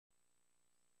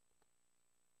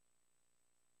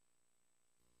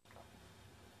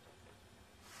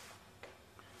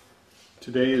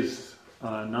Today is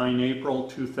 9 April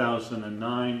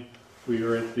 2009. We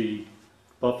are at the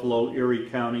Buffalo Erie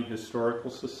County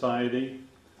Historical Society.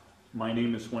 My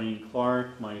name is Wayne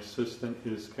Clark. My assistant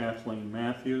is Kathleen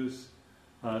Matthews.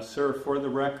 Sir, for the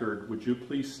record, would you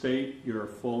please state your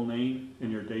full name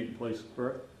and your date and place of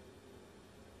birth?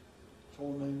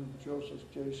 Full name is Joseph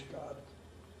J. Scott.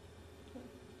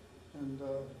 And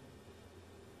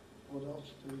what else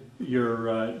do you?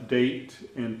 Your date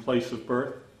and place of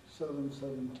birth?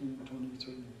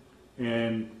 7/17/23.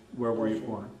 And where were you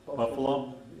born?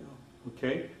 Buffalo? Yeah.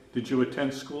 Okay. Did you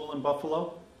attend school in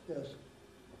Buffalo? Yes.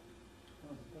 I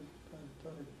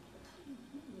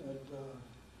had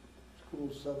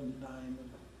school 79 and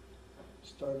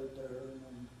started there, and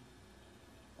then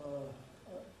I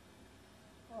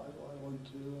went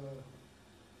to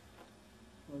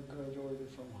I graduated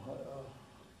from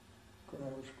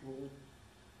grammar school.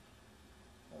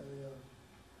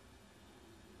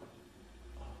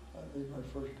 I made my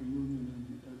first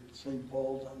communion at St.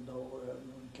 Paul's on Delaware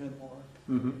Avenue in Kenmore.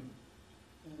 Mm-hmm.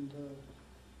 And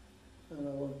then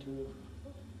I went to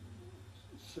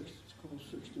school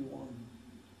 61.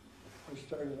 I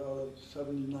started out at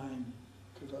 79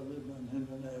 because I lived on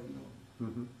Hinman Avenue.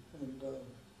 Mm-hmm. And I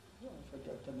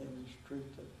forgot the name of the street,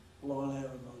 that Lawn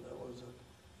Avenue, that was it,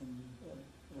 in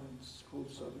school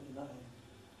 79.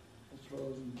 That's where I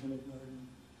was in kindergarten.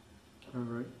 All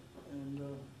right.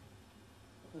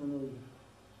 And then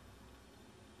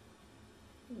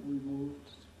we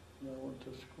moved, and I went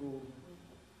to school,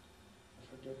 I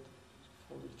forget,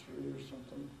 43 or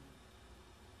something.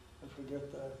 I forget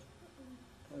that.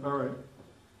 And All right.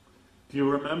 Do you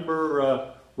remember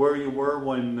where you were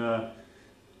when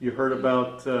you heard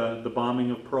about the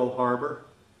bombing of Pearl Harbor?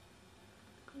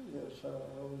 Yes, I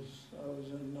was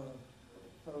living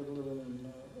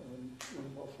in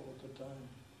Buffalo at the time.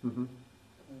 Mm-hmm.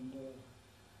 And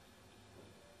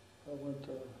I went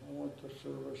to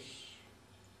service.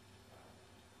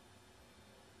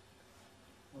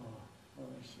 Let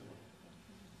me see.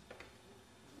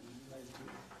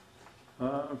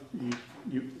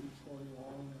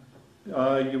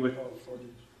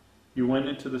 1941. You went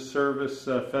into the service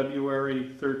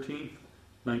February 13th,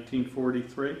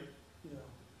 1943. Yeah.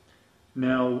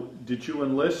 Now, did you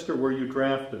enlist or were you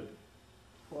drafted?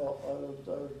 Well, I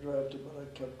was drafted, but I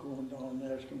kept going down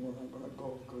and asking when I'm going to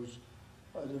go because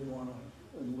I didn't want to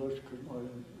enlist because my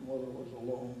mother was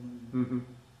alone. Mm-hmm.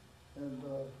 And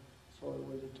so I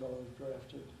waited till I was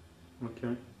drafted.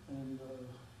 Okay. And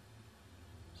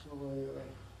so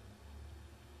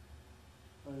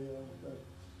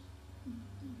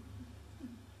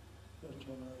that's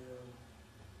when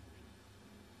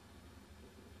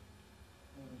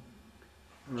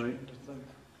Right. trying to think.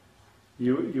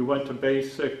 You went to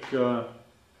basic. Niagara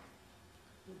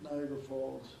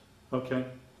Falls. Okay.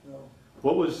 Yeah.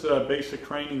 What was basic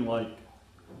training like?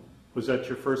 Was that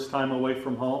your first time away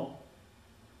from home?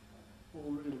 Oh,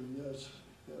 really? Yes.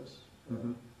 Yes.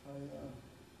 Mm-hmm. I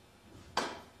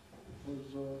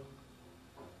was.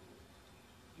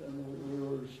 Then we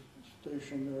were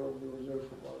stationed there. We were there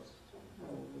for about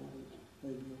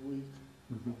maybe a week.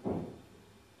 Mm-hmm.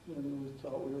 And we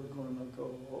thought we were going to go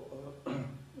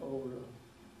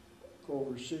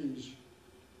overseas,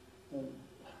 and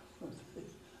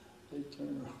they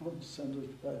turned around and sent us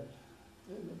back.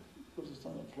 They put us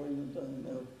on a plane and a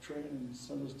train and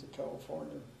sent us to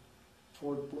California,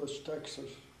 Fort Bliss,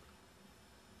 Texas.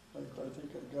 I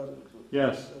think I got it.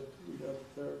 Yes. We got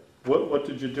it there. What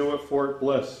did you do at Fort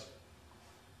Bliss?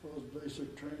 It was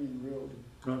basic training, really.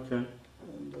 Okay.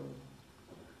 And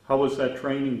how was that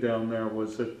training down there?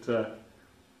 Was it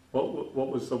what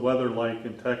was the weather like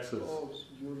in Texas? oh, it was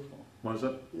beautiful. Was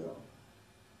it? Yeah.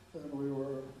 And we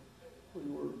were,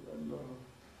 and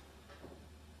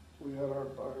we had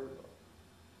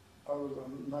I was a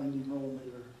 90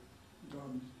 millimeter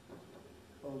gun.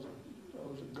 I was a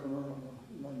gunner on a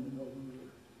 90 millimeter.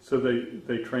 So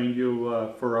they trained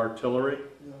you for artillery?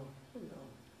 Yeah,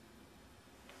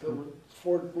 yeah.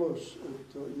 Fort Bliss,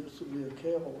 it used to be a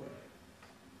cavalry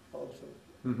outfit.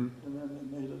 Mm-hmm. And then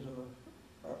they made it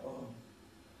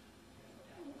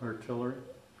Artillery?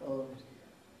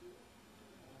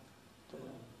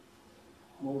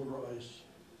 Motorized.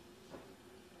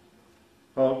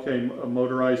 Okay,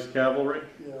 motorized cavalry?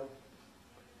 Yeah.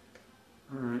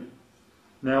 All right.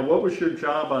 Now, what was your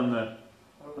job on the...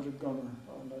 I was a gunner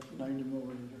on that 90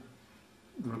 millimeter.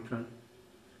 Okay.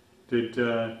 Did...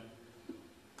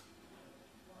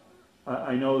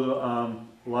 I know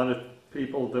a lot of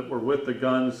people that were with the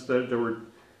guns, that there were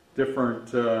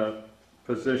different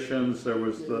positions. There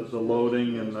was the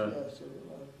loading and the... Yes,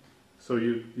 so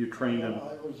you trained in...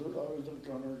 I was a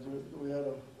gunner. We had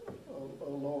a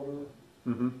loader,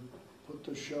 Mm-hmm. put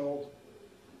the shell,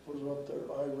 put it up there,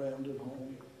 I rammed it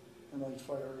home, and I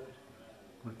fired it.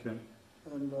 Okay.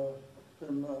 And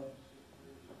then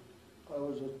I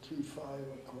was a T5,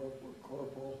 a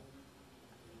corporal,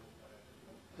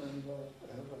 and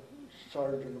I had a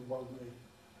sergeant above me.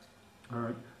 All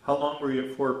right. How long were you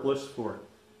at Fort Bliss for?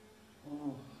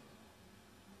 Oh,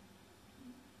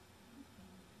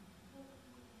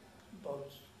 about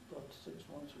 6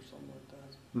 months or something like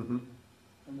that. Mm-hmm.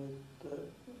 And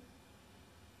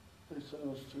they sent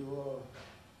us to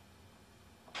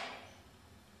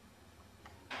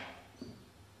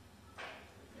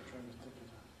I'm trying to think of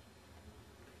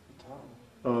the town.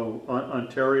 Oh,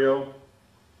 Ontario,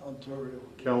 Ontario.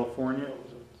 California? That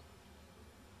was it.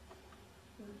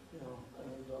 Yeah,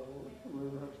 and we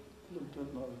lived in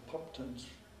pup tents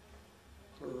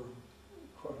for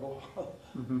quite a while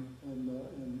Mm-hmm.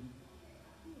 in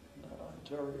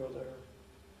Ontario there.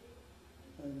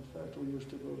 And in fact, we used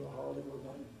to go to Hollywood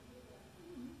on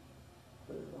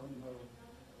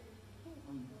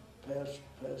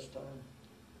pastime.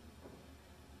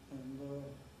 And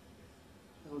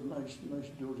it was nice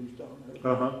duties down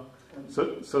there. Uh-huh.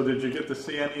 And So did you get to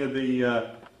see any of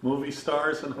the movie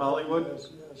stars in Hollywood? Yes.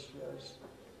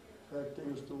 In fact, they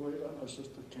used to wait on us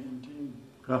at the canteen.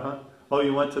 Uh-huh. Oh,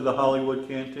 you went to the Hollywood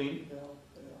canteen?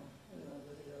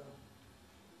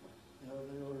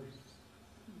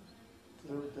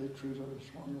 Yeah, they treated us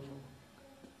wonderful.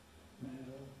 And,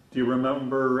 Do you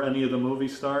remember any of the movie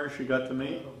stars you got to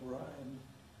meet? Brian.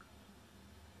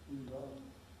 And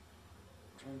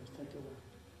trying to think of it.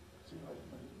 See, I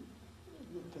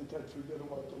think I'd forget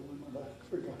about the women. I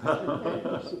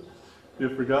forgot.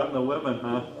 You've forgotten the women,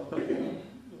 huh? But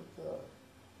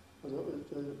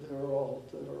they were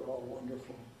all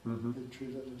wonderful. Mm-hmm. They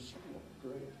treated us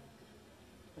great.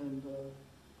 And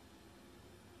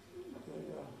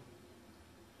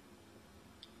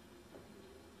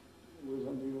we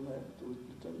didn't even have, we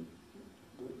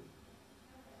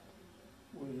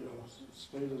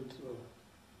stayed at,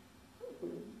 we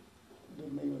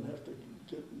didn't even have to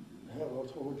have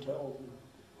a hotel.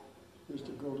 We used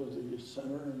to go to the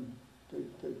center and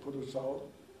they put us out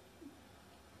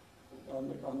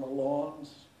on the lawns.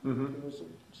 Mm-hmm. Give us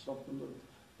something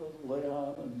to lay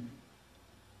on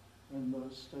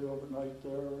and stay overnight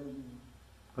there. And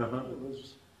Uh-huh. it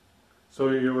was. So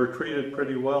you were treated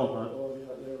pretty well, huh? Oh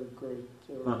yeah, they were great.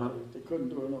 They were great. They couldn't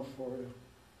do enough for you.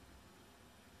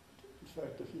 In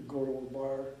fact, if you go to a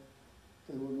bar,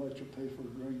 they wouldn't let you pay for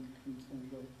a drink and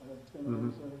things like that. You know,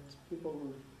 Mhm. so people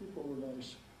were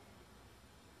nice.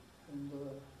 And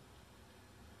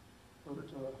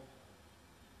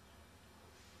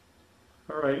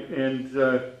All right, and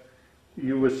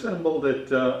you assembled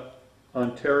at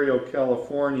Ontario,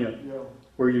 California. yeah,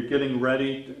 Were you getting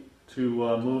ready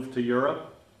to move to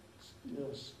Europe?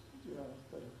 yes, yeah.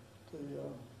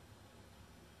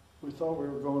 We thought we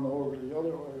were going over the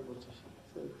other way, but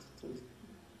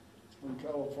from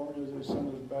California they sent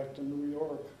us back to New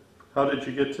York How did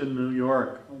you get to New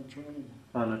York? on train.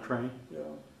 On a train? Yeah,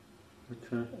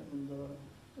 Okay. and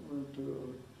went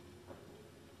to.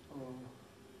 I'm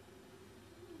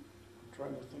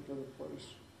trying to think of the place.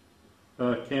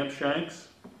 Camp Shanks?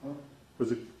 Huh?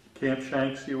 Was it Camp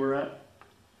Shanks you were at?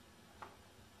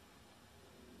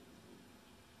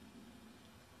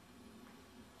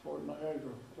 Fort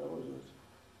Niagara, that was it.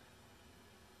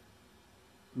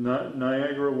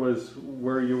 Niagara was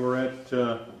where you were at. That's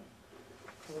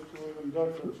where we were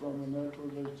inducted from, and that's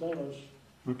where they sent us.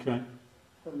 Okay.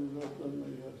 And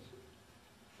then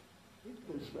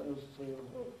they sent us to,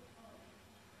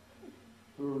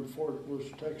 we were in Fort Bliss,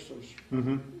 Texas, Mm-hmm.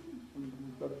 and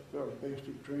we got our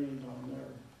basic training down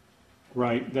there.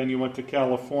 Right. Then you went to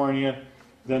California,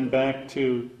 then back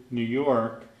to New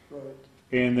York, Right,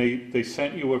 and they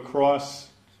sent you across.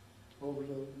 over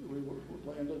the, we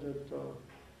landed at,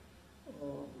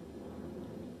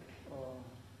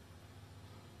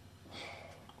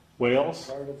 Wales?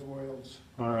 Cardiff, Wales.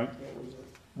 All right.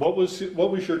 That was it.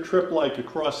 What was your trip like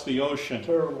across the ocean?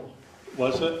 Terrible.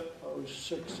 Was it? I was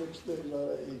sick 6 days out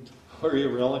of 8. Were you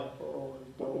really? Oh,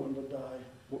 I was going to die.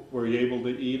 Were you able to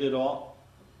eat it all?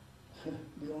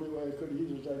 The only way I could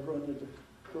eat is I'd run to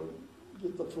go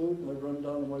get the food and I'd run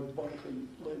down to my bunk and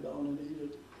lay down and eat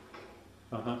it.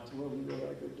 Uh-huh. It wasn't that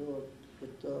I could do it. But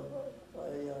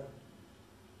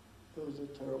it was a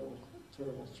terrible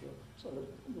trip. So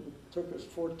it took us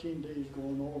 14 days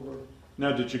going over.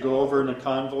 Now, did you go over in a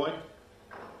convoy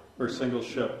or single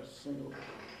ship? Single.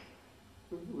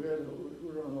 We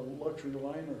were on a luxury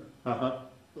liner, Uh-huh.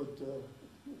 but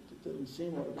it didn't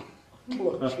seem like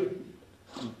luxury.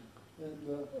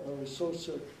 And I was so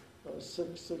sick.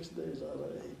 Six days out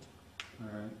of 8. All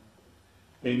right.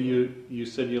 And you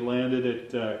said you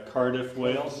landed at Cardiff,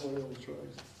 Wales? Wales, right.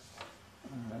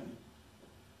 All right.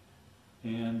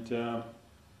 And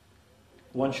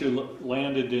once you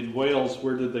landed in Wales,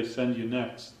 where did they send you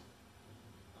next?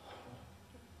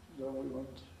 Then we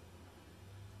went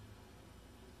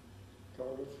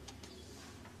Cardiff.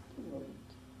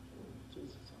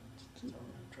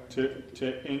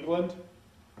 To England?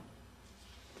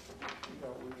 Yeah,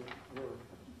 we were.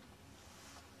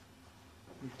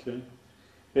 Okay.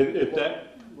 At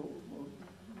that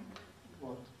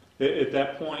What? at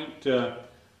that point,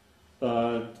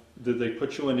 did they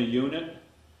put you in a unit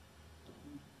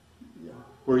Yeah.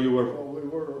 where you were? Well,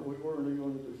 we were in a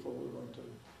unit before we went to.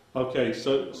 Okay,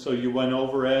 so you went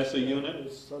over as a unit?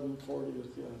 It's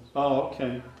 740th, yes. Oh,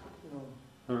 okay. Yeah.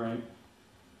 All right.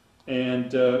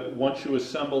 And once you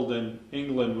assembled in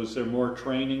England, was there more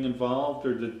training involved,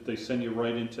 or did they send you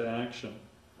right into action?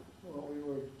 Well, we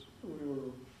were.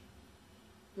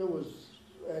 There was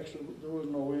actually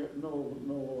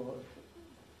no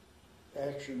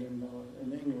action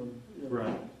in England, you know.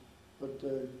 Right. But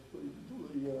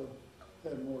we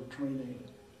had more training,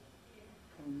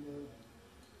 and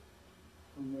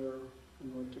from there we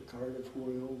went to Cardiff,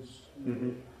 Wales.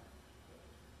 And,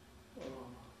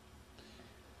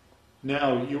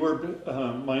 Now, you were.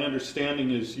 My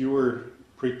understanding is you were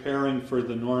preparing for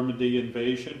the Normandy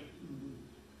invasion.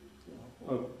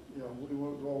 yeah, we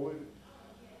were. Well,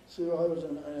 see, I was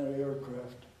in an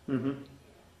aircraft,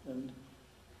 and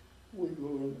we go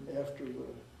in after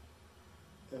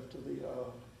the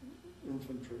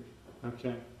infantry,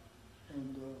 Okay.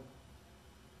 and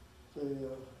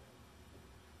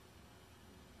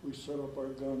we set up our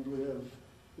guns. We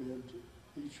had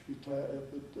each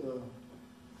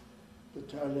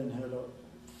battalion had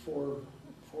four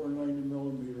 90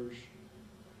 millimeters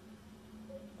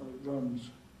guns,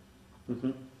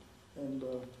 and then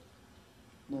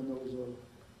there was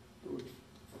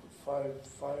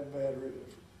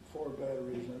four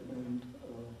batteries, and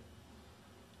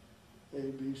A,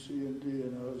 B, C, and D,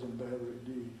 and I was in battery D.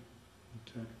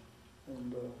 Okay.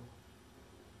 And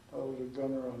I was a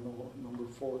gunner on the number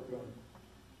 4 gun.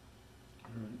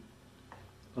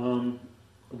 All right.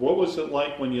 What was it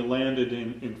like when you landed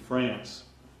in France?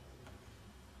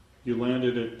 You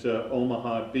landed at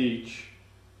Omaha Beach,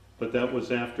 but that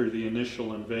was after the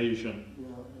initial invasion. Yeah.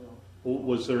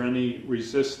 Was there any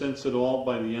resistance at all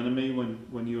by the enemy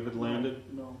when you had landed?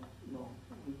 No,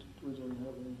 we didn't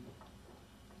have any.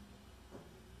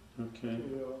 Okay.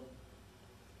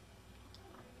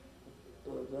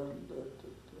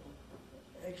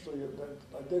 Actually,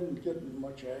 I didn't get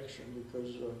much action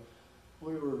because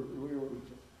we were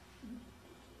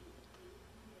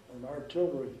an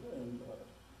artillery, and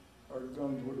our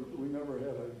guns we never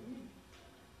had to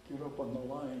get up on the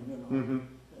line, you know,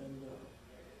 and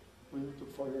we had to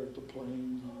fire at the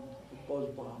planes and the buzz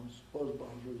bombs.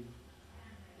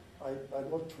 I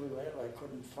looked for that, I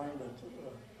couldn't find it.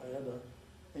 I had a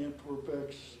Antwerp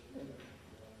X and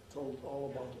told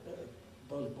all about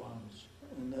buzz bombs,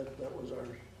 and that was our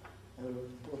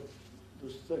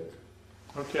this thick.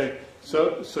 Okay,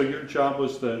 so your job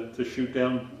was to shoot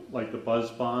down like the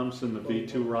buzz bombs and the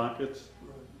V2 rockets?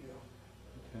 Right, yeah.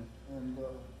 Okay. And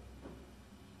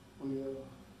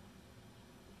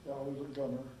I was a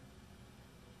gunner,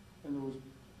 and there was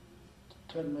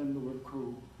 10 men to a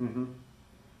crew. And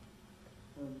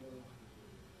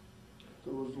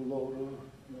there was a loader,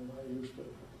 and I used to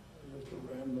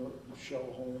ram the shell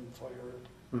home and fire it.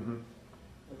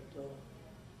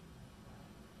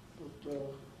 But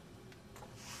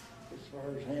as far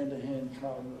as hand-to-hand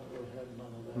combat, we had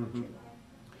none of that. You know.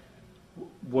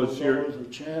 There was a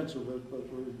chance of it, but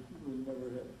we never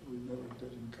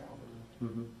did encounter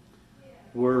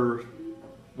it.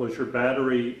 Was your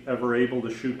battery ever able to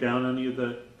shoot down any of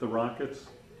the rockets?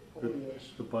 Oh, yes.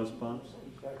 The buzz bombs?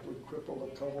 In fact, we crippled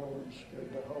a couple and scared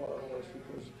the hell out of us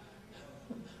because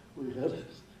we had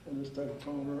it, and it started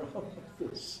coming around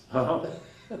like this,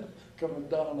 coming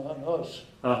down on us.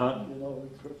 You know, we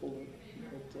crippled it.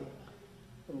 But,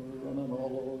 and we were running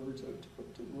all over it, but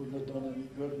it wouldn't have done any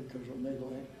good because when they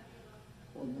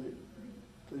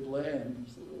land,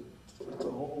 it's a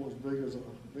hole as big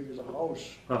as a house.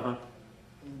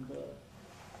 And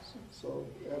so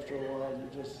after a while, you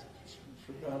just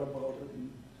forgot about it and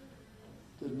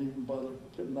didn't even bother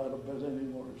getting out of bed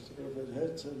anymore. So if it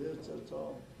hits, it hits. That's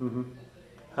all.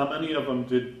 How many of them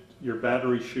did your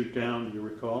battery shoot down? Do you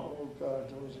recall? Oh God,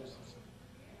 there was just.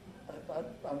 I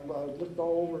looked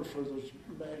all over for this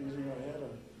magazine I had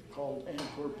called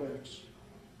Antwerp X.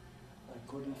 I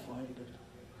couldn't find it.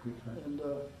 And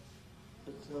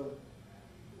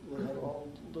they had all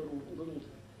little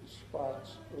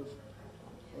spots of,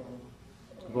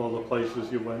 Of all the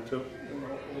places you went to?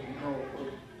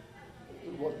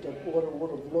 What it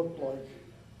would have looked like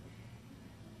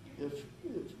if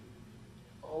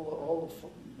all the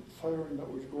firing that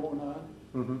was going on,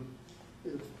 Mm-hmm.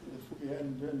 if we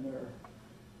hadn't been there,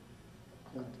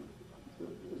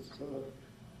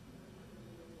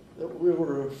 that we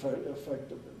were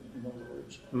effective, in other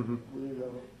words. Mm-hmm.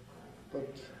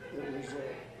 But it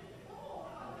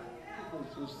was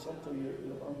just something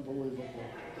unbelievable.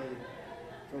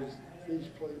 Because these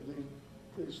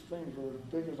things were as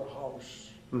big as a house,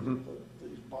 Mm-hmm.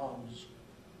 these bombs.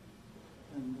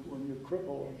 And when you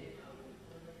cripple them,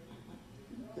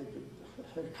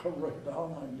 they'd come right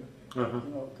down on you. Uh-huh.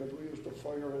 You know, because we used to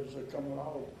fire as they're coming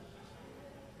out.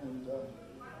 And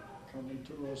coming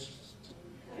to us,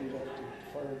 we'd have to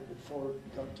fire before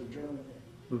it got to Germany.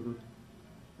 Mm-hmm.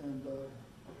 And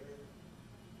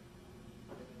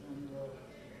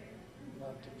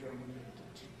not to Germany.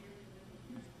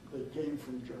 They came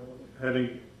from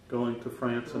Germany. Going to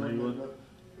France and England?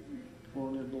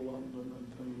 Going into London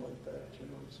and things like that, you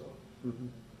know. So, Mm-hmm.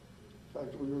 in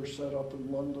fact, we were set up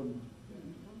in London.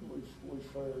 We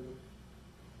fired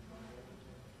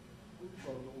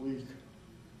about a week,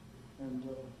 and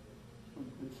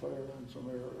we fired on some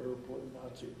airplane,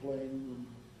 Nazi planes, and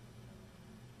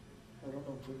I don't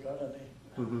know if we got any.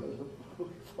 Mm-hmm. We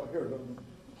fired them,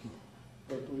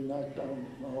 but we knocked down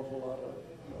an awful lot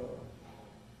of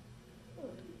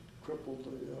crippled the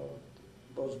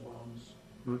buzz bombs.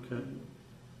 Okay.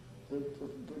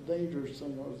 The dangerous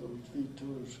thing was those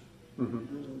V2s. Mm-hmm.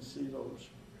 You didn't see those.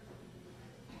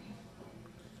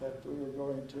 In fact, we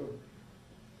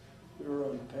were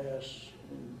on pass,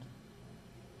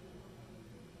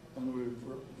 and we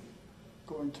were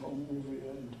going to a movie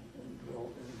and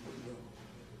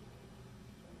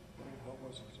how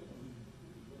was it,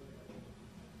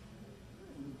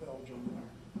 in Belgium there.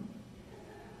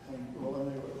 And well,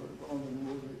 anyway, we were going to the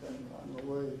movie, and on the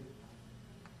way,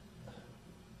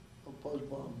 a buzz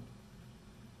bomb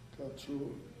got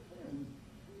through and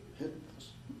hit this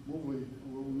movie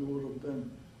where we would have been.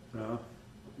 Yeah.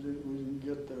 We didn't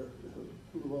get there.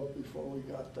 It blew up before we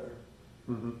got there.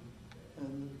 Mm-hmm.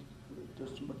 And it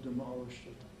just demolished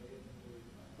it.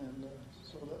 And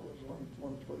so that was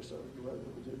one place I was glad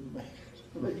that we didn't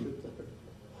make it there.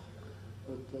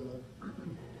 But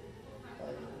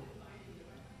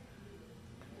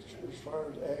as far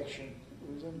as action,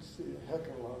 we didn't see a heck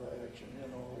of a lot of action, you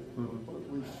know. Mm-hmm. But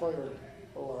we fired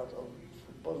a lot of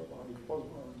buzz bombs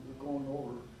were going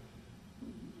over,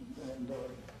 and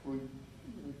we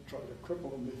tried to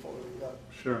cripple them before we got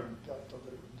to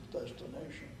the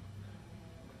destination.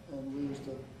 And we used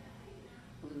to,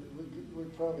 we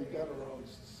probably got around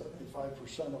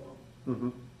 75% of them. Mm-hmm.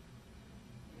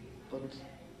 But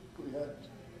we had,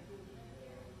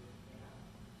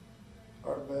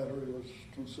 our battery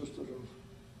consisted of,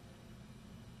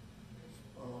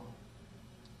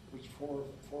 there's four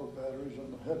batteries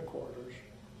in the headquarters.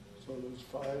 So there's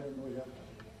 5, and we had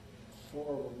 4 of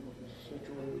them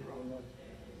situated around that.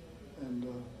 And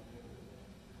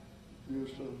we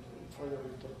used to fire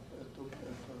at the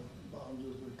bombs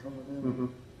as they're coming in. Mm-hmm.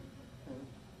 And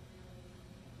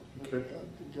Okay.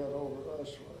 it got over us.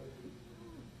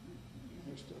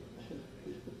 Used to,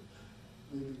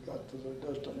 maybe got to their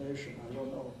destination, I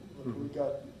don't know. But Mm-hmm.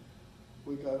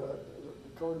 we got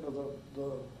according to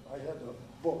I had a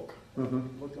book Mm-hmm.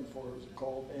 looking for it. It was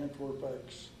called Antwerp X.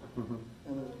 Mm-hmm.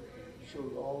 And it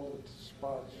showed all the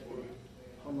spots where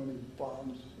how many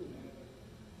bombs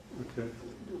Okay.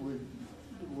 we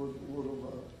would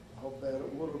have, how bad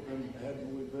it would have been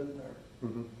hadn't we been there.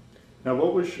 Mm-hmm. Now,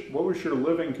 what was your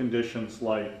living conditions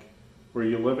like? Were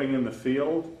you living in the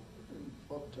field? In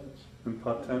pup tents. In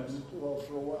pup tents? Well,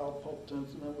 for a while, pup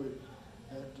tents, and then we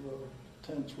had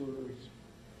tents where there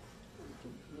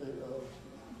was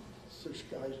 6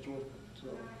 guys to a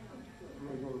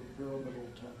regular pyramidal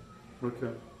tent.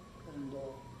 Okay. And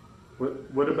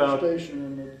What about? we were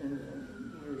stationed in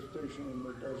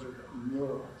the desert in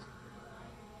Europe,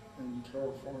 in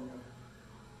California,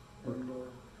 and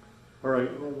All right.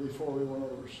 well, before we went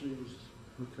overseas.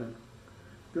 Okay.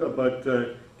 Good. But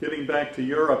getting back to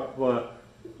Europe, what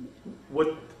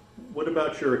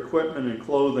about your equipment and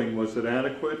clothing? Was it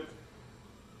adequate?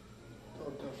 Oh,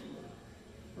 definitely.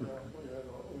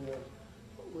 Yeah,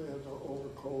 we had the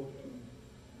overcoat. And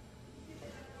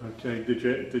Okay. Did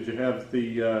you have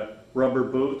the rubber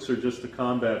boots or just the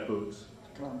combat boots?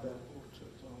 combat boots,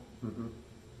 that's all. Mm-hmm.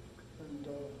 And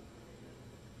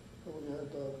we had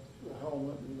the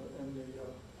helmet and the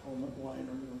helmet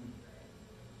liner, and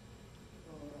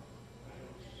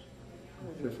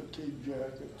we and fatigue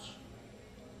jackets.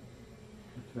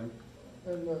 Okay.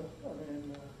 And,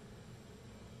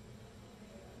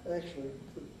 actually,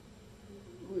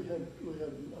 we had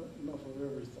enough of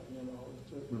everything, you know.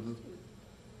 Mm-hmm.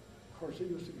 Of course, it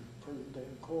used to get pretty damn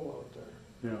cold out there.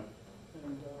 Yeah.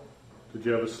 And Did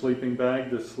you have a sleeping bag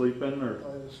to sleep in, or?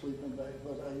 I had a sleeping bag,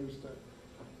 but I used to,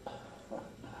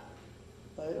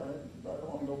 I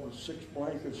wound up with 6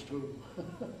 blankets too.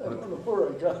 I don't know where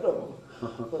I got them,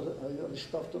 but I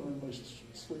stuffed them in my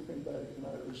sleeping bag, and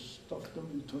I was stuffed them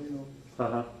between them.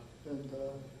 Uh-huh. And,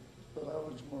 but I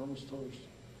was warm as toast.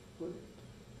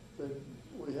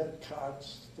 We had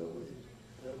cots that we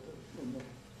had in the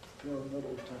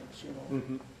pyramidal tents, you know,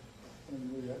 Mm-hmm. and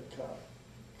we had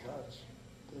cots.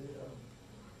 They, I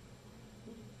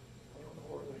don't know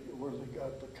where they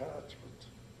got the cots, but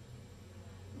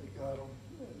they got them,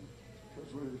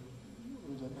 because we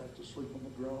didn't have to sleep on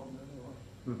the ground anyway.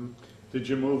 Mm-hmm. Did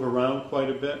you move around quite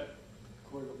a bit?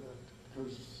 Quite a bit,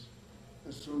 because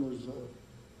as soon as the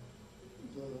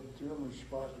Germans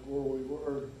spotted where we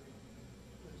were,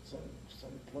 they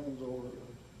sent planes over,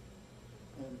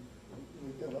 and we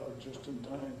got out just in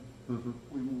time. Mm-hmm.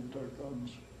 We moved our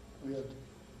guns. We had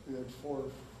four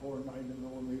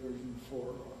 90mm and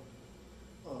 4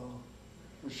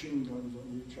 machine guns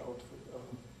on each outfit,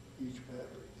 each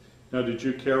battery. Now, did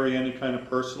you carry any kind of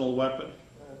personal weapon?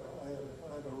 I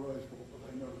had a rifle, but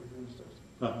I never used it.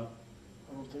 Uh-huh.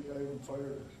 I don't think I even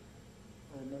fired it.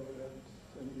 I never had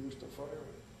any use to fire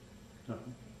it,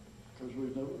 Uh-huh. because we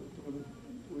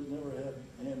never had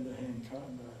hand-to-hand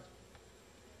combat.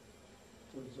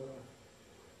 Because, in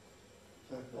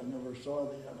fact, I never saw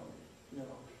the enemy, you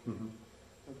know. Mm-hmm.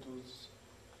 It was,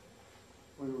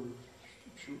 we were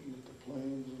shooting at the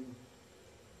planes, and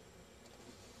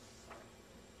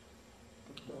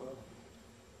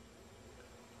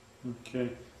Okay.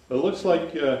 It looks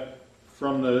like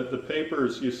from the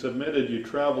papers you submitted, you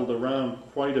traveled around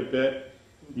quite a bit.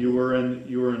 You were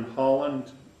in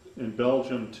Holland, in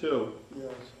Belgium too.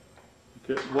 yes.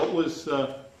 Okay. What was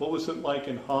it like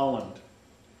in Holland?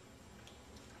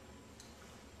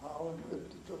 Holland,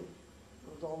 it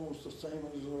was almost the same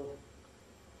as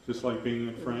Just like being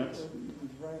in France? In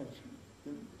France.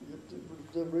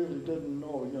 They really didn't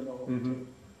know, you know. Mm-hmm.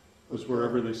 It was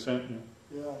wherever they sent you.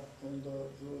 Yeah, and it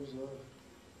was,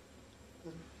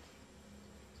 the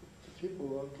people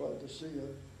were glad to see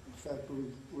it. In fact, we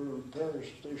were in Paris,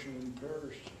 stationed in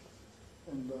Paris,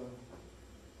 and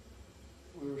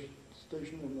we were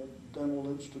stationed in the Dental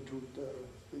Institute,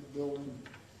 big building,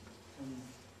 and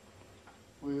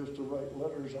we used to write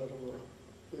letters out of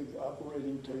a big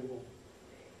operating table,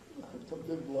 the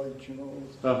big lights, you know,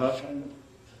 Uh-huh. shining,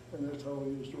 and that's how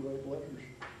we used to write letters.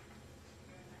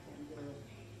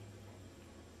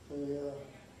 And it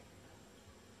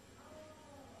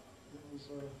was,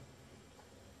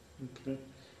 Okay.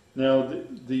 Now,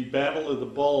 the Battle of the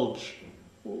Bulge,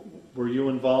 were you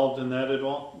involved in that at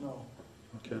all? no,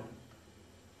 Okay.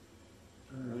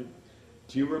 All right.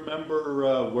 Do you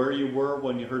remember where you were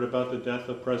when you heard about the death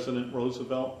of President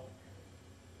Roosevelt?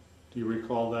 Do you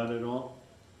recall that at all?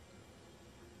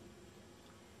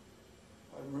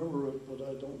 I remember it, but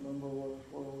I don't remember where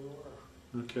we were.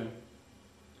 Okay.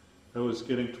 That was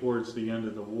getting towards the end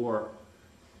of the war.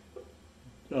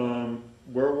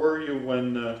 Where were you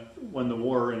when the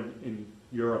war in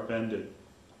Europe ended?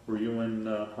 Were you in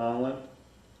Holland?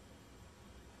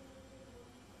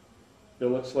 It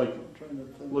looks like I'm trying to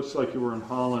think. looks like you were in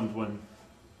Holland when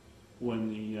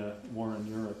the war in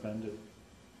Europe ended.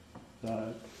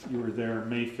 You were there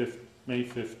May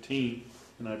 15th,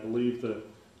 and I believe the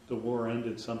war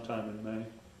ended sometime in May.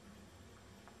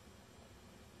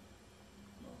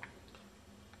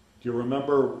 Do you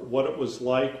remember what it was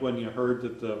like when you heard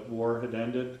that the war had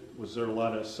ended? Was there a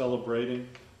lot of celebrating?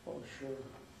 Oh, sure.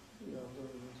 Yeah,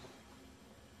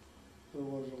 there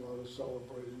was a lot of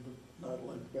celebrating, but not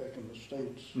like back in the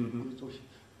States. Mm-hmm.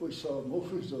 We saw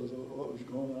movies of what was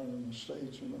going on in the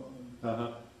States, you know, and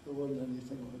Uh-huh. there wasn't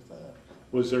anything like that.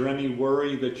 Was there any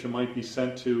worry that you might be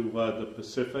sent to the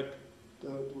Pacific?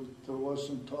 There was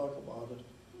some talk about it,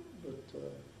 but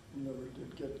we never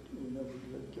did get to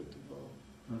go.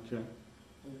 Okay.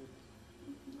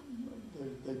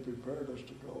 They prepared us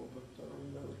to go, but we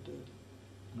never did.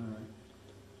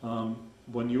 All right.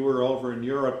 When you were over in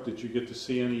Europe, did you get to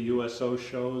see any USO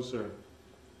shows, or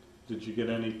did you get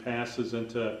any passes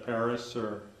into Paris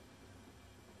or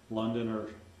London or?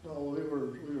 No, we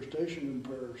were stationed in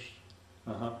Paris.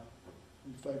 Uh-huh.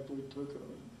 In fact, we took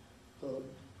the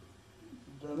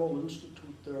Dental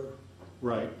Institute there.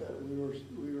 Right. That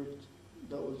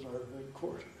was our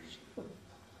headquarters.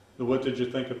 What did you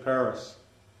think of Paris?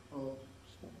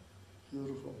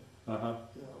 beautiful. Uh-huh.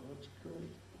 Yeah, that's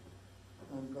great.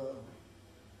 And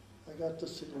I got to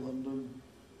see London.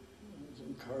 I was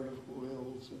in Cardiff,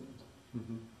 Wales, and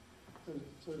Mm-hmm.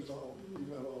 there's all, you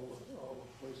got all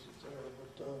the places there,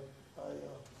 but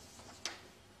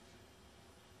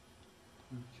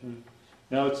Okay.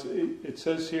 Now it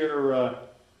says here,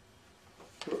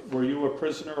 were you a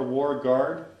prisoner of war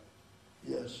guard?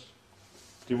 yes.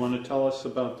 Do you want to tell us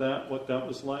about that? What that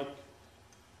was like?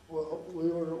 Well, we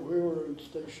were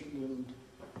stationed in,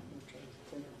 I'm trying to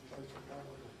think, I forgot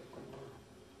where the heck we were.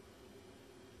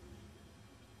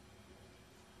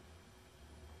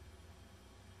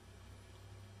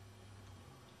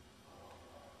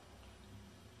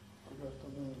 Forgot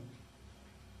the name.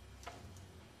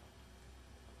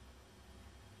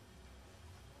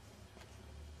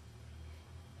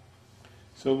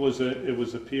 So it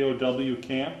was a POW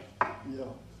camp? Yeah,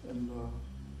 and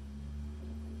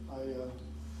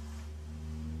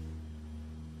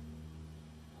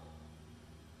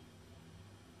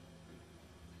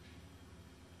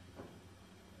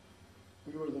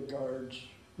we were the guards.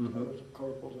 Mm-hmm. I was a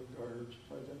corporal of guards.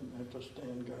 I didn't have to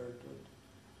stand guard to it.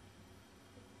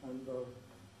 And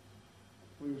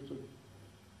we used to,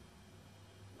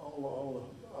 all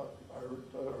our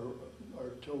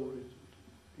artillery,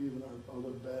 even our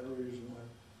other batteries and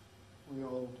we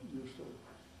all used to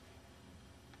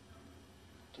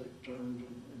take turns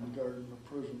in guarding the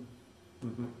prison.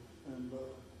 Mm-hmm. And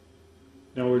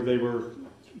Now, they were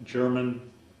German,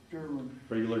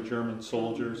 regular German German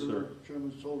soldiers, or?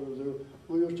 German soldiers.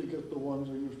 We used to get the ones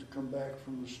that used to come back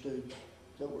from the States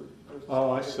that were.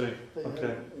 Oh, I see. They Okay.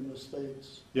 had in the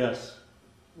States. Yes.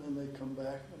 And then they come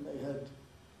back and they had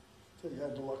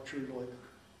the luxury like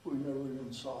we never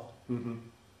even saw. Mm-hmm.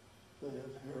 They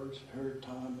had hair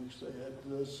tonics, they had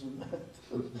this and that.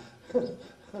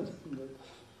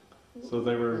 So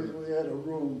they were. We had a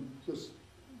room just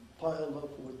piled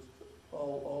up with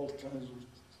all kinds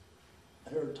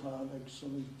of hair tonics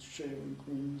and shaving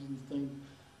creams and things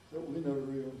that we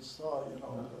never even saw, you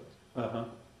know. Uh-huh.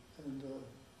 And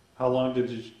How long did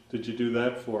you do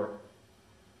that for?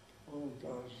 oh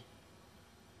gosh,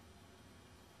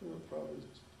 we were probably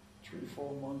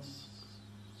 3-4 months,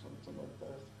 something like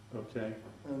that. Okay.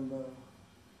 And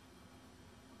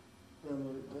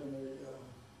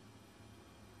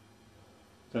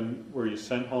Then were you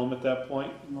sent home at that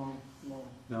point? no,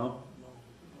 No?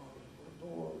 the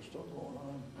war was still going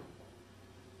on.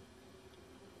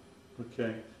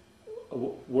 Okay.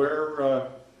 Where,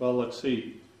 well, let's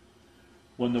see.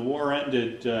 When the war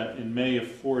ended in May of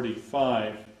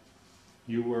 '45,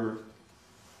 you were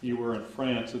in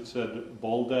France. It said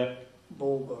Bolbec,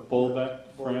 Bolbec,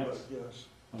 France? yes.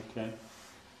 Okay.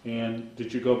 And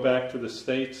did you go back to the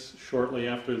States shortly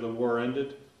after the war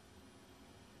ended?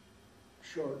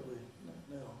 Shortly,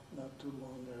 not too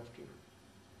long after.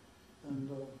 And,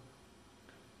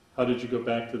 How did you go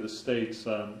back to the States?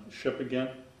 Ship again?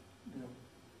 yeah,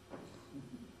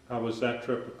 How was that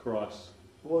trip across?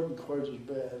 it wasn't quite as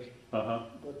bad, Uh-huh.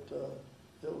 but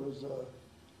it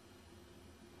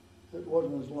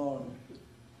wasn't as long.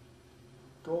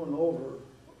 Going over,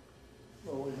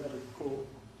 well, we had to go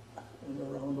in a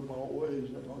roundabout ways,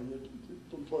 you know.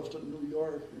 You left at New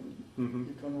York, and Mm-hmm.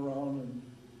 you come around and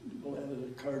you landed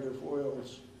at Cardiff,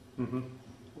 Wales. Mm-hmm.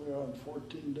 We were on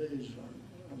 14 days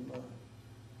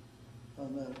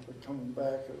on that, but coming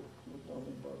back, it was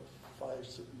only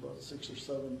about 6 or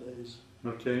 7 days.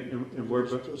 Okay. And It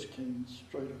just came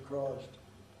straight across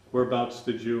whereabouts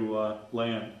did you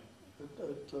land? at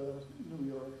New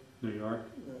York, New York?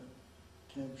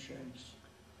 Camp Shanks.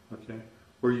 Okay.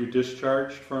 Were you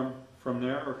discharged from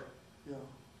there? Or? Yeah,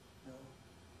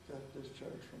 got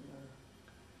discharged from there.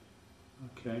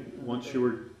 Okay. Once you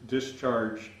were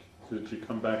discharged, did you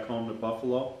come back home to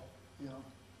Buffalo? Yeah.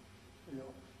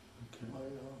 Okay. I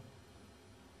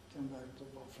came back to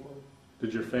Buffalo.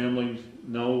 Did your family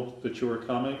know that you were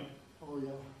coming? Oh,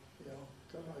 yeah,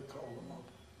 'cause I called them up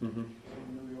Mm-hmm.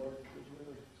 from New York, because we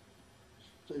were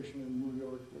stationed in New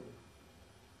York a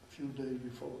few days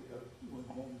before we went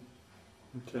home.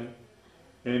 Okay.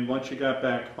 And once you got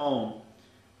back home,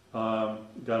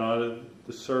 got out of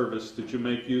the service, did you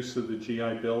make use of the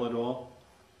GI Bill at all?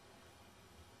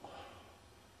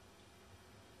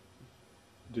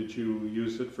 Did you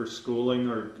use it for schooling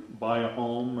or buy a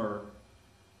home or?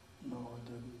 No, I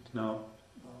didn't. No?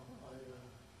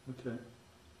 No, Okay.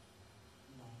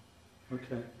 no.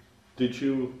 Okay. Did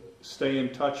you stay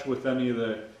in touch with any of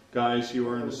the guys you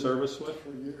were in the service with? For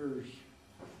years.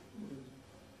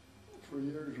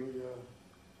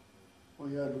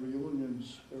 We had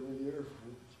reunions every year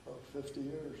for about 50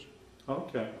 years.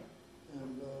 Okay.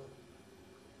 And of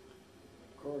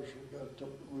course,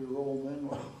 we rolled in,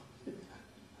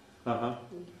 Uh-huh.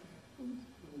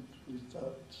 we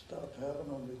stopped having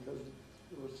them because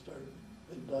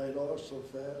they died off so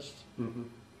fast. Mm-hmm.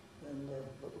 And,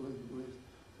 but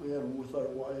we had them with our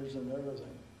wives and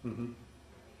everything. Mm-hmm.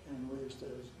 And we used to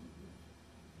have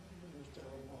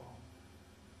them all.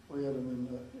 We had them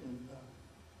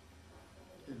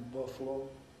in Buffalo.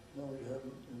 Now we have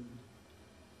them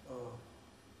in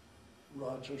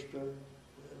Rochester. We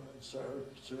had them in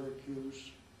Syracuse.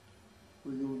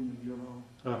 Reunion, you know.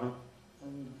 Uh-huh.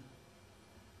 And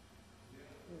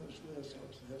we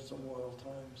had some wild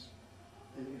times,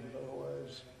 even with our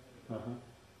wives. Uh-huh.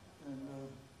 And,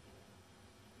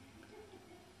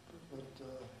 but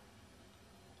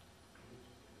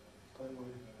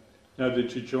finally, Now,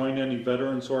 did you join any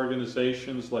veterans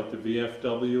organizations like the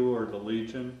VFW or the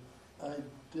Legion? I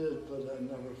did, but I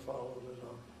never followed it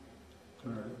up. I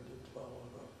All never right. did follow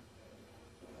it up.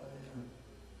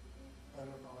 I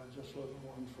don't know, I just wasn't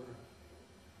one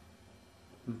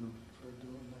Mm-hmm. for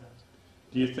doing that.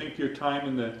 Do you think your time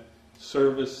in the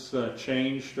service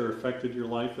changed or affected your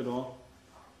life at all?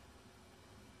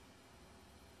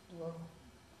 Well,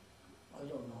 I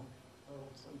don't know. I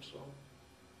don't think so.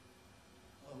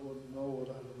 I wouldn't know what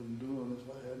I'd have been doing if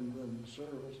I hadn't been in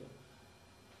service.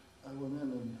 I went in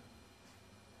and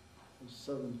I was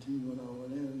 17 when I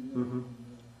went in, you know, Mhm.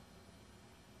 and,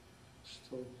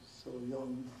 still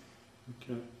young.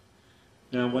 Okay.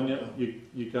 Now, when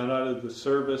you got out of the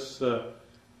service,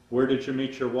 where did you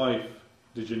meet your wife?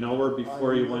 Did you know her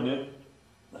before you went in?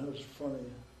 That was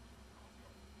funny.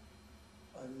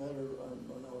 I met her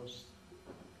when I was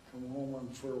come home on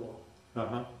furlough,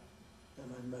 Uh-huh.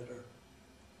 and I met her.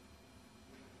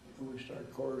 And we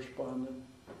started corresponding,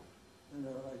 and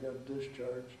then I got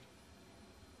discharged.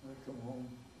 I come home,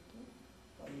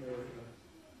 I married her.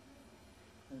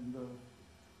 And,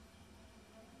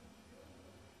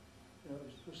 yeah, it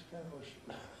was just kind of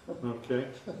Okay.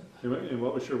 And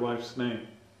what was your wife's name?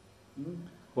 a,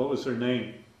 What was her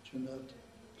name? Jeanette,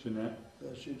 Jeanette.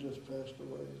 yeah, she just passed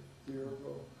away a year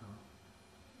ago.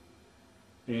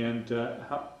 And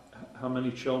how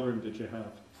many children did you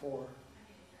have? 4.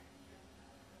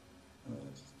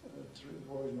 3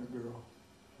 boys and a girl.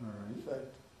 All In right. fact,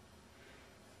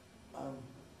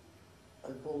 I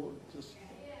built just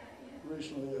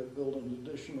recently. I built an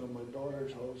addition on my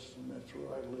daughter's house, and that's where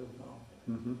I live now.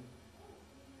 Mm-hmm.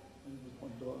 And with my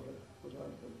daughter, but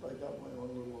I got my own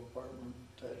little apartment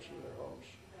attached to their house.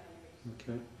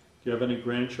 Okay. Do you have any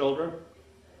grandchildren?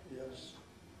 Yes,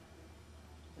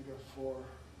 I got 4.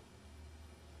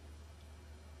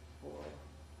 Let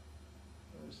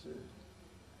me see.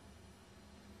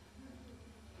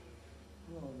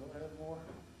 No, do I have more?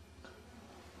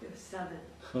 You have 7.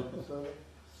 7,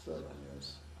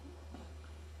 yes.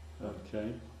 Okay.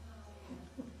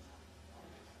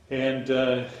 And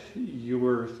you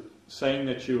were saying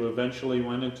that you eventually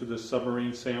went into the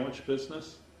submarine sandwich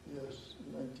business? Yes,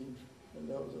 and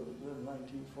that was in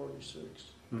 1946.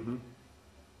 Mm-hmm.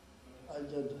 I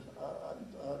did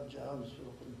odd jobs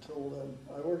up until then.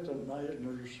 I worked at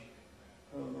Neidner's.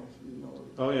 I don't know if you know it.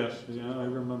 Oh, yes. Yeah, I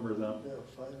remember that. Yeah,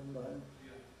 5 and 9.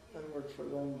 I worked for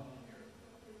them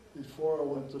before I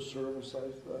went to service. I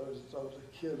was a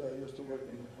kid. I used to work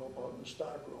and help out in the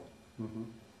stockroom. Mm-hmm.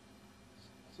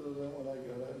 So then when I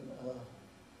got in,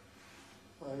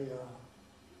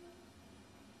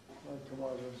 I come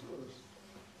out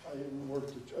I even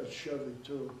worked at Chevy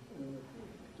too, in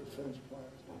the defense plant.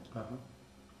 Uh-huh.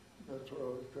 That's where I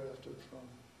was drafted from.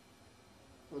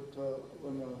 But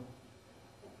when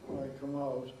I come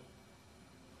out,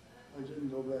 I didn't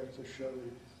go back to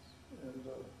Chevy, and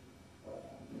I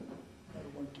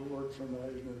went to work for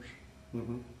Neidner's.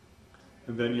 Mm-hmm.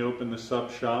 And then you opened the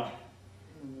sub shop,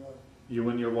 And, you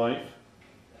and your wife?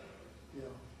 yeah.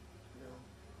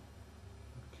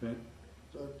 Okay.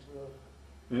 That,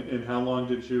 And how long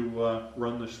did you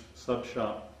run the sub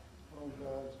shop? oh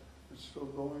God, it's still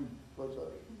going, but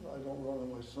I don't run it.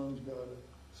 My son's got it.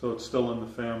 So it's still in the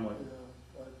family?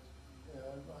 Yeah, I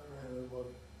ran it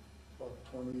about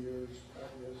 20 years, I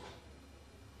guess.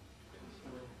 So,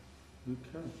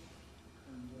 Okay. and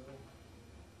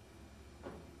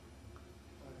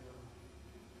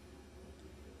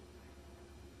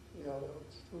yeah,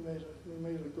 we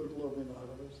made a good living out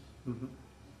of it. Mm-hmm.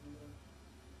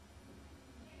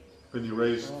 And, And you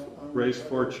raised I'm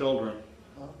 4 children?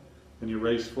 Huh? And you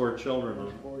raised 4 children?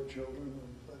 There's Huh? 4 children.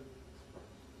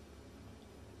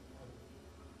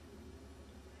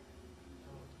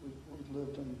 And we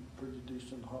lived in a pretty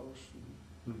decent house,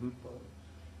 Mm-hmm. but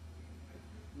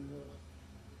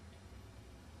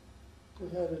we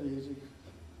had it easy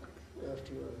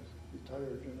after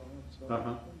retired, you know, so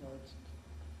Uh-huh.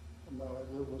 and now I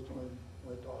live with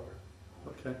my daughter.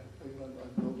 Okay, I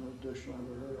built an addition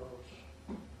under her house,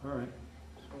 all right.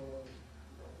 so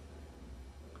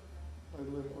I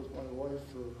lived with my wife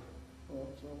for, well,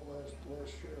 until last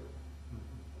year.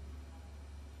 Mhm.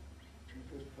 She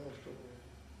just passed away.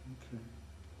 Okay,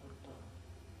 But,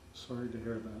 sorry to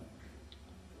hear that.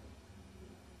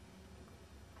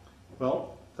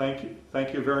 Well, thank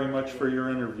you very much for your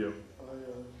interview. I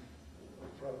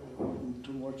probably wasn't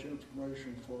too much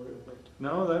information for you, but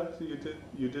No, that you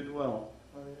did well.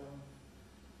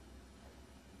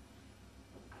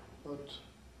 but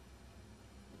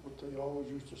what they always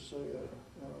used to say,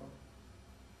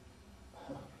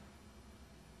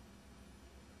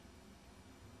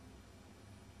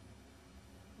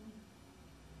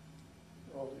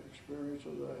 all the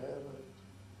experiences I had,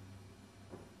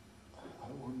 I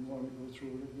wouldn't want to go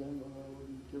through it again, and I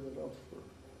wouldn't give it up for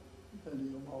any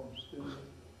amounts, you know,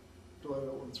 till I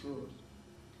went through it.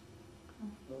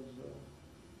 But,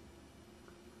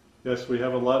 Yes, we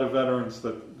have a lot of veterans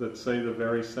that say the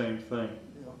very same thing.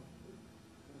 yeah,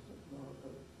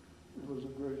 it was a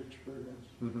great experience.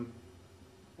 Mm-hmm.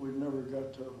 We never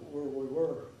got to where we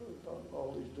were,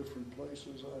 all these different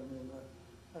places. I mean,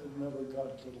 I never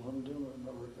got to London, I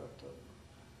never got to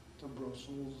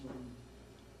Brussels, and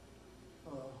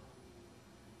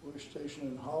we were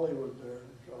stationed in Hollywood there,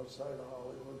 outside of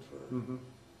Hollywood Mm-hmm.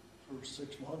 for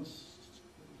 6 months.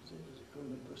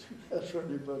 Couldn't have asked for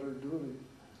any better duty.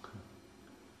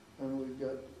 And we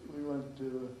went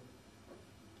to,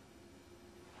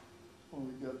 when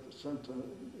we got sent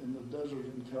in the desert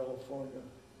in California,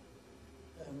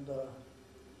 and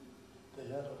they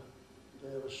had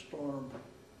a storm,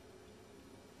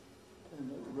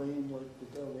 and it rained like the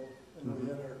devil, and we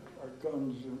had our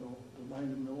guns, you know, the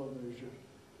 90 millimeters.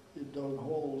 You dug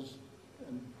holes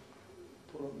and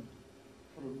put them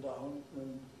down,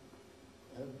 and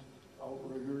had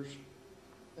outriggers,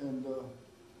 and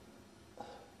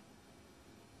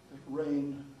it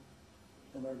rained,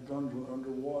 and our guns were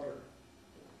underwater.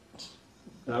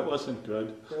 That wasn't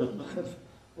good. Well,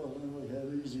 then we had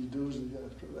easy doozy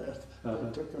after that.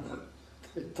 Uh-huh.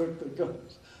 They took the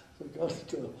guns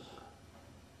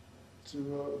to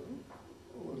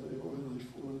where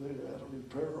they had to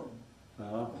repair them.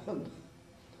 Uh-huh. And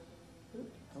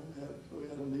we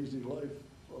had an easy life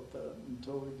about that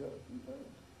until we got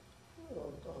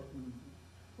out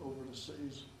over the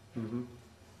seas. Mm-hmm.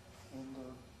 And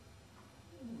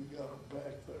we got them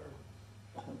back there.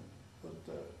 But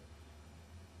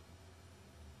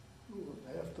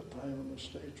half the time in the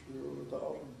States we were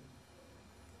without them.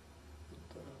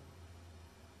 But,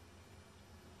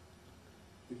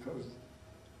 because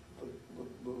the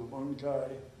one guy,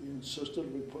 he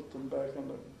insisted we put them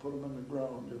in the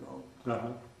ground, you know.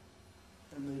 Uh-huh.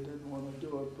 And they didn't want to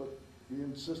do it, but he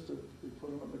insisted we put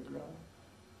them in the ground.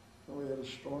 And we had a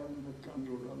storm and the guns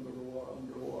were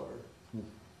underwater.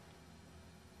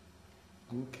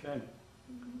 Okay.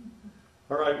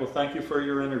 All right, well, thank you for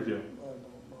your interview. I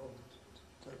don't know.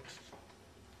 That's,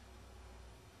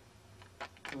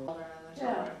 Hold her on the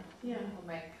Yeah, shoulder. yeah, We'll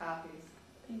make copies.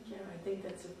 thank you, I think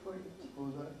that's important. what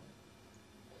was that?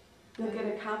 You'll get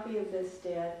a copy of this,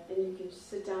 Dad, and you can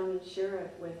sit down and share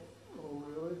it with Oh,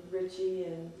 really? Richie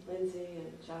and Lindsay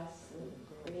and Jess and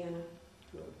Okay. Brianna,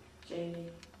 Good. Jamie,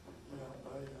 Yeah,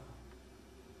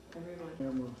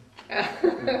 everyone. I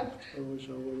wish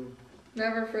I would have.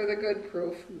 Never for the good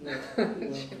proof. Yeah. My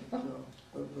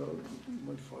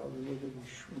father, look at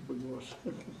his shrimping was.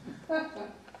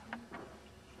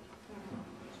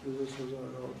 So this was our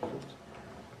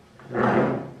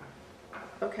outfit.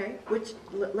 Okay,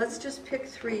 let's just pick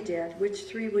 3, Dad. Which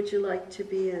 3 would you like to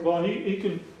be in? Well, he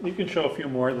can show a few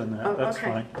more than that. Oh, That's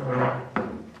okay.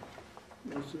 fine.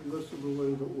 This is the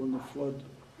way that when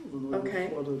we Okay.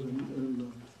 flooded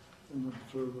in the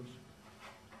service.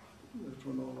 That's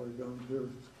when all our guns here,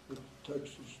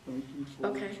 Texas,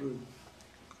 1943.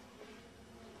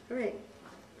 All right,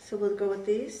 so we'll go with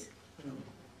these? Yeah.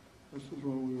 This is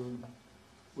when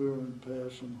we were in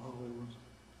Pass in Hollywood.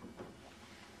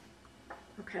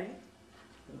 Okay.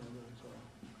 Yeah, that's,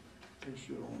 in case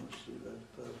you don't want to see that,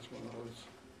 that's when I was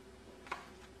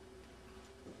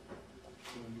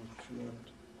Jeanette.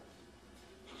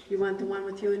 You want the one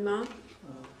with you and Mom?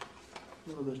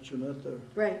 No, there's Jeanette there.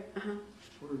 Right, uh-huh,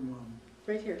 Where's Mom?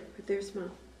 right here. There's Mom,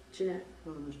 Jeanette.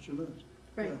 No, there's Jeanette.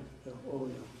 Right. Yeah, yeah. Oh,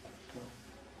 yeah. Yeah.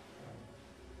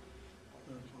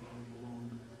 That's when I was alone.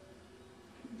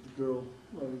 The girl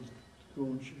I was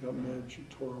going, she got mad, she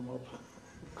tore him up.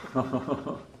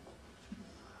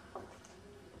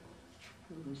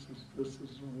 This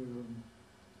is when we were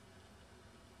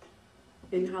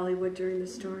in Hollywood during the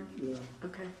storm? Yeah,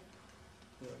 Okay.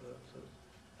 yeah, that's it.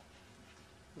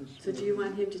 That's So do you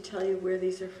want him to tell you where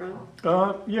these are from?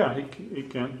 Yeah, he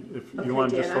can, if Okay, you want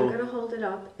to Dan, just I'm hold. gonna hold it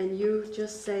up and you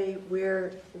just say where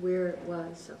it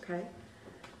was, okay?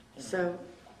 So,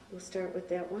 we'll start with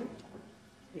that one.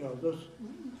 Yeah, this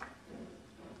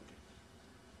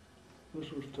was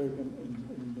taken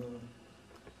in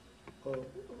where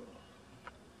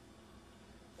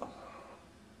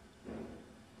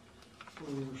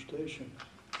we were stationed.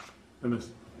 And it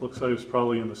looks like it's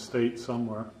probably in the States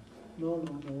somewhere. No,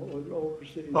 it was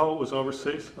overseas. Oh, it was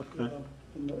overseas? Yeah, Okay.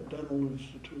 in the Dental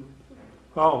Institute,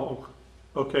 Oh,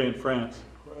 okay, in France.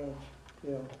 France,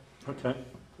 yeah. Okay.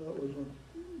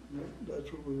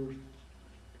 That's where we were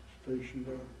stationed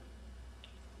there.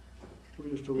 We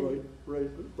used to write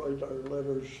our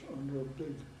letters on the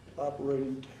big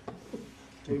operating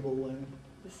table lamp.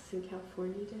 This is in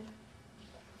California, Dan?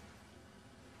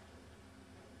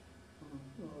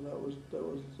 No, that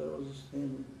was the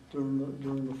same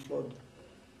during the flood.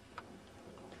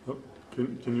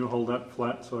 Can you hold that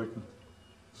flat so I can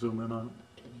zoom in on it?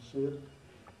 Can you see it?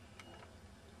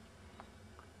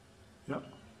 Yep.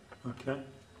 Okay.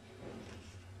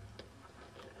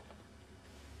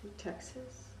 In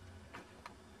Texas?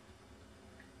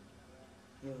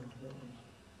 Yeah, that was.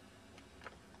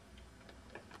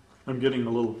 I'm getting a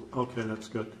little, okay, that's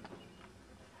good.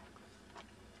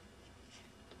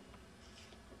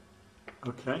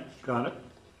 Okay, got it.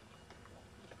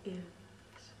 Yeah.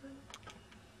 This one?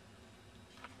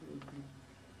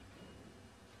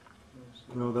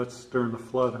 No, that's during the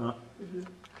flood, huh? Mhm.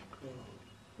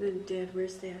 Then, Dad,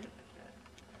 where's that?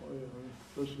 Oh yeah,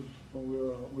 this is when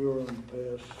we were on the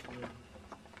pass.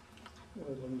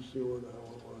 Well, let me see where the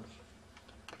hell it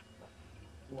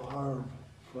was. Le Havre,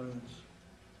 France.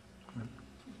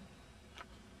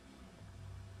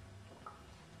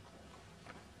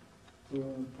 We were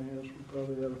on the pass. We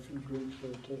probably had a few drinks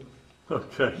there too.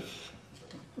 Okay.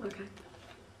 Okay.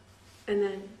 And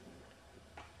then,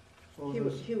 Well,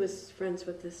 he was friends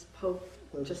with this Pope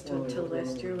that's just one of- until one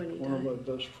last of- year when he One of died.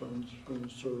 my best friends from the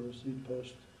service.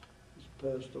 He's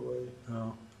passed away.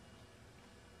 Oh.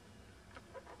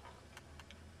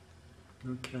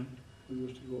 Okay. We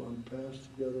used to go on pass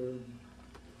together.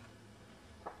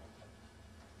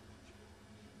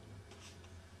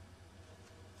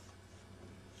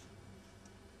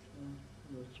 And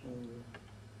that's one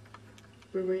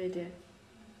of Where were you, Dad?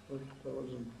 that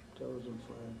was in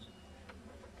France.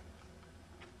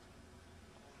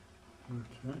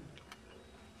 Okay.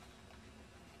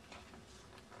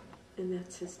 And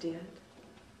that's his dad?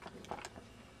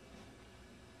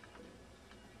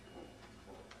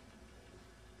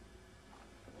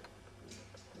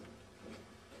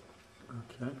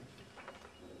 Okay.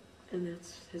 And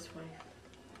that's his wife?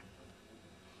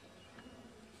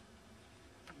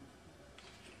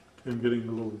 I'm getting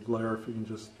a little glare, if you can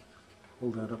just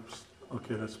hold that up.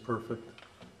 Okay, that's perfect.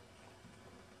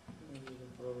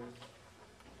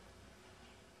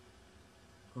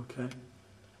 Okay.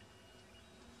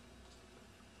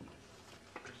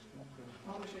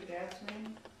 What was your dad's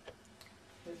name?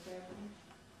 His dad's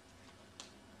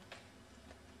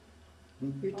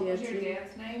name? Your What was dad's your name?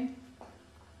 dad's name?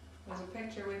 There's a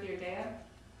picture with your dad?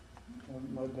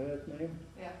 My dad's name?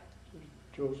 Yeah.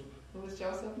 Joseph. Who was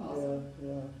Joseph also?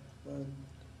 Yeah.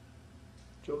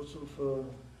 Joseph, I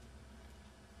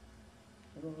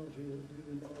don't know if he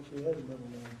even know if he had a middle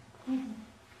name.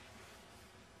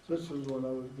 This is when I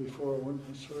was, before I went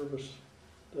in service.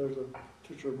 There's a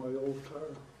picture of my old car.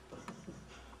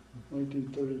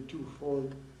 1932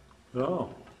 Ford. Oh,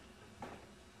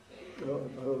 I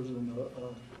was in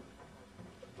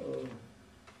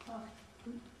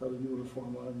had a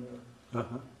uniform on there.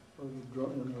 uh-huh. I was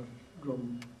in a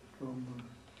drum.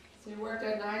 So you worked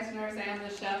at Neisner's and the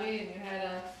Chevy and you had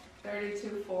a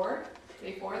 32 Ford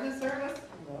before the service?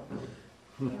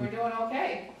 You were doing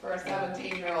okay for a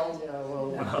 17-year-old. Yeah,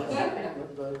 well, that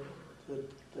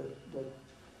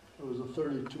it was a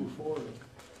 32 Ford.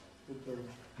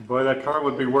 Boy, that car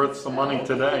would be worth some money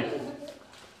today.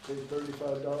 Paid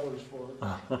 $35 for it.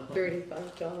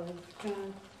 $35. God.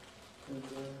 And,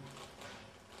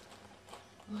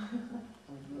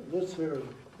 this here,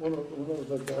 one of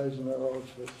the guys in our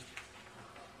outfit,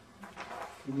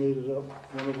 he made it up,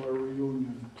 one of our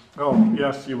reunions. Oh,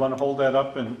 yes, you want to hold that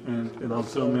up and I'll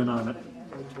zoom in on it.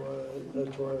 That's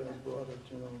why I brought it,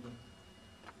 you know.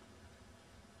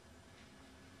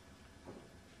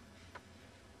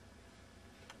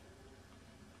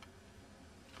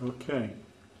 Okay,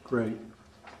 great.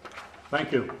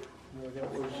 Thank you. Yeah,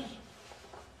 that was,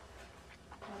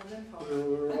 we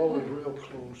were always real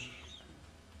close.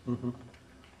 Mhm.